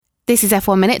This is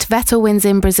F1 Minute. Vettel wins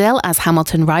in Brazil as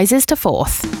Hamilton rises to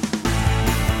fourth.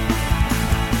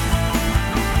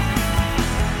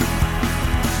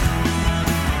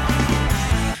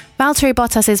 Valtteri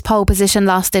Bottas's pole position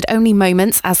lasted only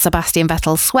moments as Sebastian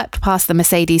Vettel swept past the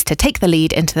Mercedes to take the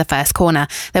lead into the first corner.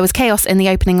 There was chaos in the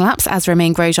opening laps as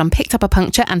Romain Grosjean picked up a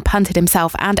puncture and punted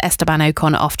himself and Esteban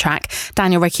Ocon off track.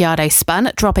 Daniel Ricciardo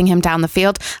spun, dropping him down the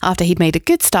field after he'd made a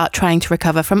good start trying to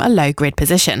recover from a low grid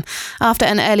position. After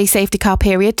an early safety car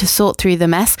period to sort through the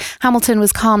mess, Hamilton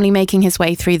was calmly making his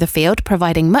way through the field,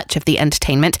 providing much of the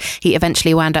entertainment. He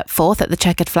eventually wound up fourth at the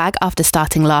checkered flag after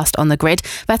starting last on the grid.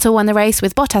 Vettel won the race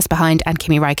with Bottas behind and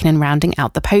Kimi Raikkonen rounding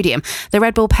out the podium. The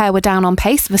Red Bull pair were down on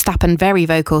pace, Verstappen very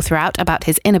vocal throughout about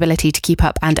his inability to keep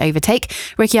up and overtake.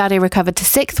 Ricciardo recovered to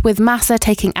sixth, with Massa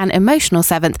taking an emotional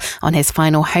seventh on his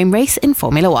final home race in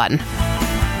Formula 1.